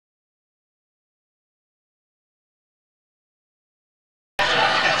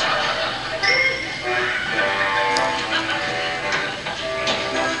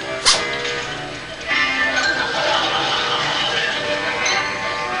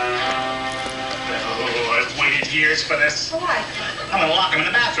gears for this. Why? I'm gonna lock him in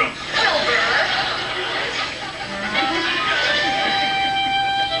the bathroom.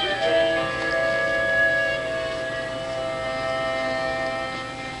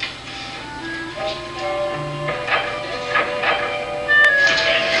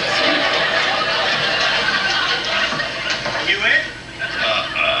 You in?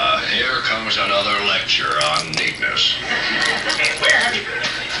 Here comes another lecture on neatness. Hey, where have you been?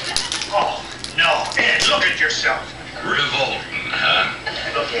 Oh, no. Ed, look at yourself. Revolting, huh?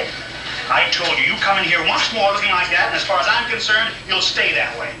 Look, Ed, I told you, you come in here once more looking like that, and as far as I'm concerned, you'll stay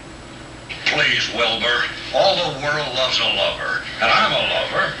that way. Please, Wilbur. All the world loves a lover, and I'm a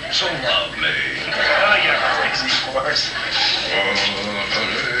lover, so love me. Oh, you're crazy horse.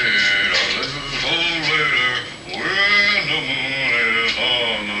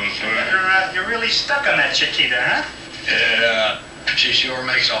 You're really stuck on that Chiquita, huh? Yeah, she sure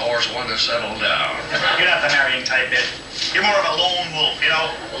makes a horse want to settle down. You're not the marrying type, Ed. You're more of a lone wolf, you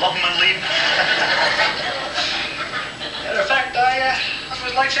know? Love 'em and leave 'em. Matter of fact, I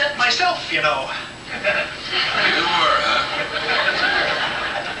was like that myself, you know. You were, huh?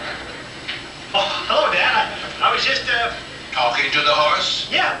 Oh, hello, Dad. I was just, Talking to the horse?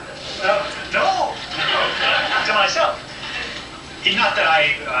 yeah. No. To myself. Not that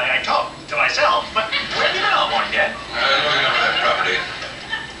I talk to myself, but where have you been all morning, Dad? Looking over that property.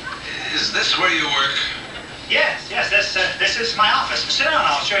 Is this where you work? Yes, this is my office. Sit down,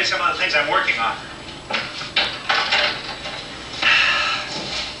 I'll show you some of the things I'm working on.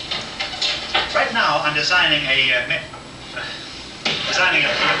 Right now, I'm designing a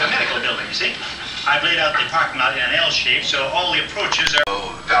medical building, you see? I've laid out the parking lot in an L shape, so all the approaches are...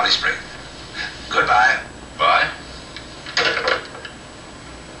 Oh, Valley Spring. Goodbye. Bye.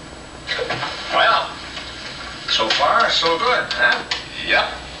 Well, so far, so good, huh? Yep.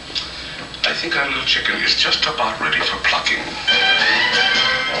 I think our little chicken is just about ready for plucking.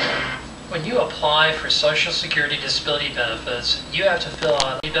 When you apply for Social Security disability benefits, you have to fill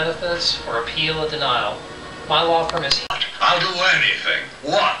out benefits or appeal a denial. My law firm is... I'll do anything.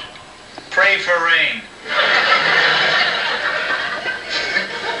 What? Pray for rain.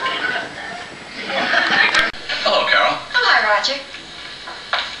 Hello, Carol. Oh, hi, Roger.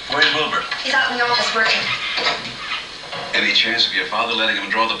 Where's Wilbur? He's out in the office working. Any chance of your father letting him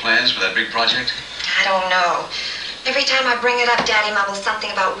draw the plans for that big project? I don't know. Every time I bring it up, Daddy mumbles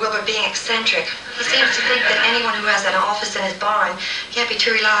something about Wilbur being eccentric. He seems to think that anyone who has an office in his barn can't be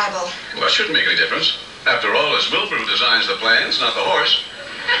too reliable. Well, it shouldn't make any difference. After all, it's Wilbur who designs the plans, not the horse.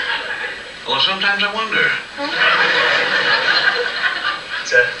 Well, sometimes I wonder.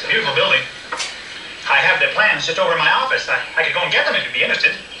 It's a beautiful building. I have the plans just over in my office. I could go and get them if you'd be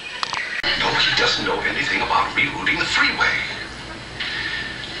interested. No, he doesn't know anything about rerouting the freeway.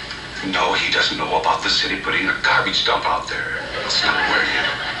 No, he doesn't know about the city putting a garbage dump out there. Let's not worry him.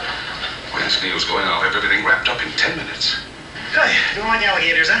 When his meal's going, I'll have everything wrapped up in 10 minutes. Hey, don't like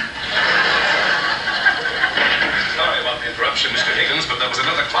alligators, huh? Sorry about the interruption, Mr. Higgins, but there was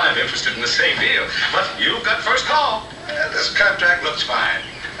another client interested in the same deal. But you got first call. This contract looks fine.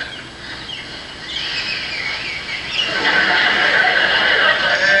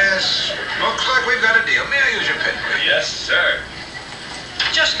 Yes, looks like we've got a deal. May I use your pen? Yes, sir.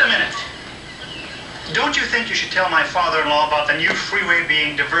 Just a minute. Don't you think you should tell my father-in-law about the new freeway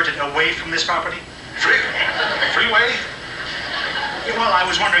being diverted away from this property? Freeway? Well, I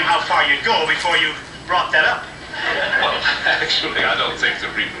was wondering how far you'd go before you brought that up. Well, actually, I don't think the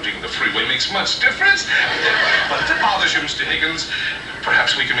rerouting of the freeway makes much difference. But if it bothers you, Mr. Higgins,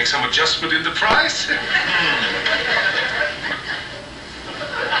 perhaps we can make some adjustment in the price.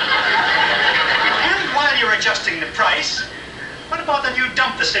 And while you're adjusting the price, what about the new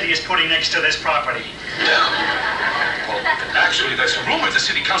dump the city is putting next to this property? Well, actually, that's a rumor. The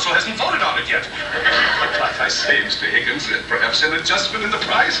city council hasn't voted on it yet. But like I say, Mr. Higgins, perhaps an adjustment in the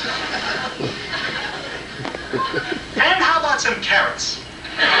price. And how about some carrots?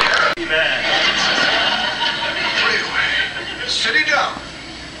 Freeway. City dump.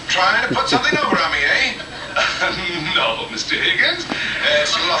 Trying to put something over on me, eh? No, Mr. Higgins.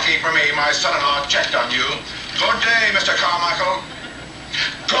 It's lucky for me my son-in-law checked on you. Good day, Mr. Carmichael.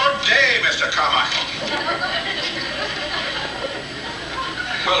 Good day, Mr. Carmichael.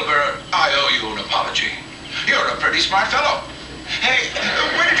 Wilbur, I owe you an apology. You're a pretty smart fellow. Hey,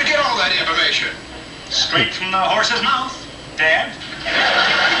 where did you get all that information? Straight from the horse's mouth, Dad.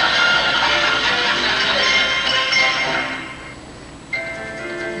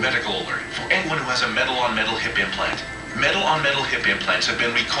 Medical alert for anyone who has a metal-on-metal hip implant. Metal-on-metal hip implants have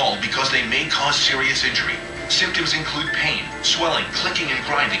been recalled because they may cause serious injury. Symptoms include pain, swelling, clicking, and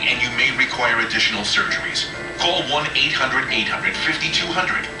grinding, and you may require additional surgeries. Call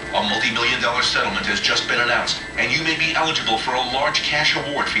 1-800-800-5200. A multi-million-dollar settlement has just been announced, and you may be eligible for a large cash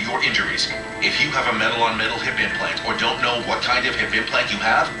award for your injuries. If you have a metal-on-metal hip implant or don't know what kind of hip implant you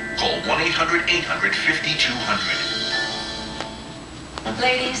have, call 1-800-800-5200.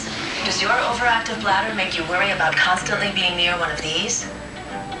 Ladies, does your overactive bladder make you worry about constantly being near one of these?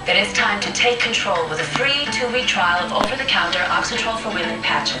 Then it's time to take control with a free 2-week trial of over-the-counter Oxytrol for Women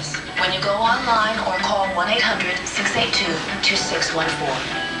patches. When you go online or call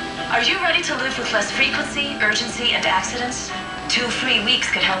 1-800-682-2614. Are you ready to live with less frequency, urgency, and accidents? 2 free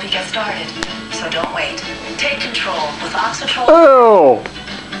weeks could help you get started. So don't wait. Take control with Oxytrol. Oh!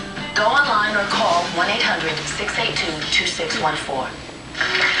 Go online or call 1-800-682-2614.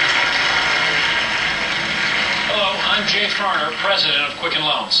 Hello, I'm Jay Farner, president of Quicken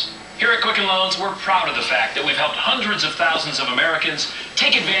Loans. Here at Quicken Loans, we're proud of the fact that we've helped hundreds of thousands of Americans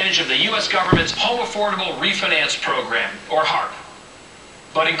take advantage of the U.S. government's Home Affordable Refinance Program, or HARP.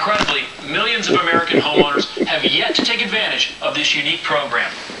 But incredibly, millions of American homeowners have yet to take advantage of this unique program.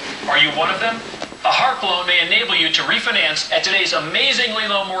 Are you one of them? A HARP loan may enable you to refinance at today's amazingly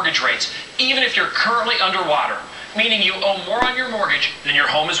low mortgage rates, even if you're currently underwater, meaning you owe more on your mortgage than your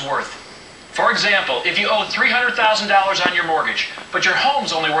home is worth. For example, if you owe $300,000 on your mortgage, but your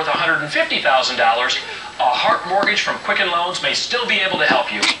home's only worth $150,000, a HARP mortgage from Quicken Loans may still be able to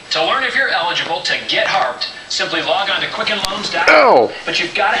help you. To learn if you're eligible to get HARPed, simply log on to QuickenLoans.com. Oh. But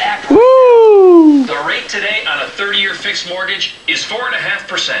you've got to act. Woo! The rate today on a 30-year fixed mortgage is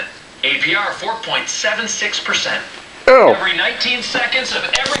 4.5%. APR 4.76%. Oh. Every 19 seconds of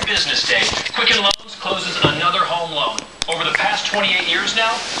every business day, Quicken Loans closes another home loan. Over the past 28 years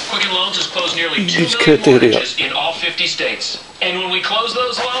now, Quicken Loans has closed nearly 2 million mortgages in all 50 states. And when we close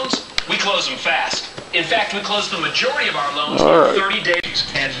those loans, we close them fast. In fact, we close the majority of our loans in 30 days.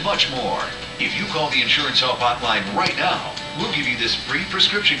 And much more. If you call the Insurance Help Hotline right now, we'll give you this free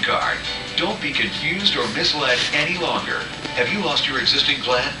prescription card. Don't be confused or misled any longer. Have you lost your existing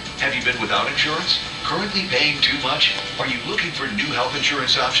plan? Have you been without insurance? Currently paying too much? Are you looking for new health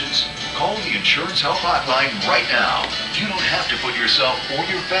insurance options? Call the Insurance Help Hotline right now. You don't have to put yourself or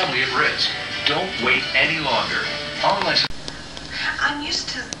your family at risk. Don't wait any longer. Our license. I'm used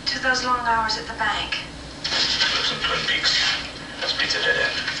to those long hours at the bank. Lives in Twin Peaks. That's Pizza Dead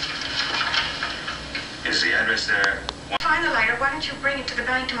End. Is the address there? Find the lighter. Why don't you bring it to the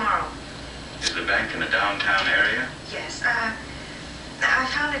bank tomorrow? Is the bank in the downtown area? Yes. I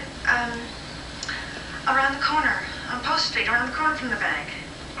found it, around the corner, on Post Street, around the corner from the bank.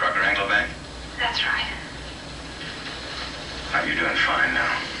 Crocker Anglo Bank? That's right. Are you doing fine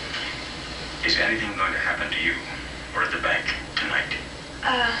now? Is anything going to happen to you or at the bank tonight?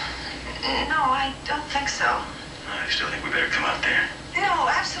 No, I don't think so. I still think we better come out there. No,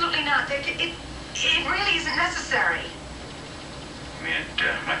 absolutely not. It really isn't necessary. I mean,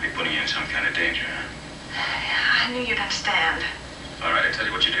 it might be putting you in some kind of danger, huh? I knew you'd understand. All right, I tell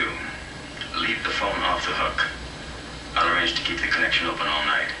you what you do. Leave the phone off the hook. I'll arrange to keep the connection open all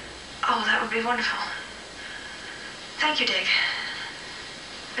night. Oh, that would be wonderful. Thank you, Dick.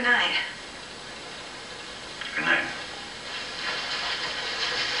 Good night. Good night.